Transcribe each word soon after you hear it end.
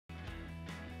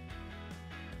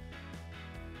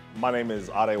My name is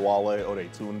Adewale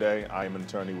Odetunde. I am an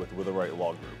attorney with Witherite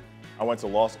Law Group. I went to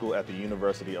law school at the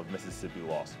University of Mississippi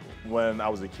Law School. When I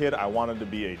was a kid, I wanted to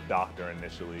be a doctor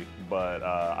initially, but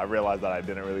I realized that I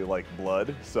didn't really like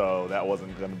blood, so that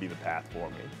wasn't going to be the path for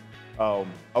me.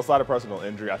 Outside of personal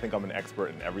injury, I think I'm an expert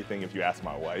in everything if you ask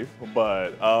my wife.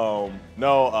 But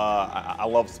no, I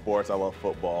love sports. I love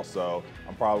football, so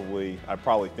I probably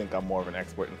think I'm more of an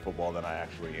expert in football than I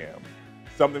actually am.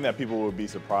 Something that people would be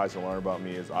surprised to learn about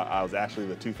me is I was actually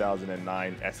the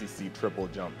 2009 SEC triple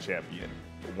jump champion.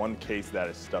 One case that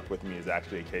has stuck with me is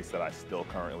actually a case that I still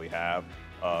currently have.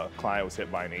 A client was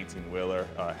hit by an 18-wheeler,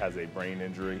 has a brain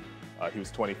injury. He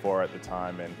was 24 at the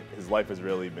time, and his life has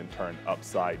really been turned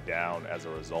upside down as a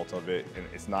result of it. And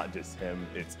it's not just him,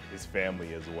 it's his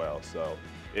family as well. So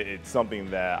it's something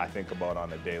that I think about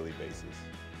on a daily basis.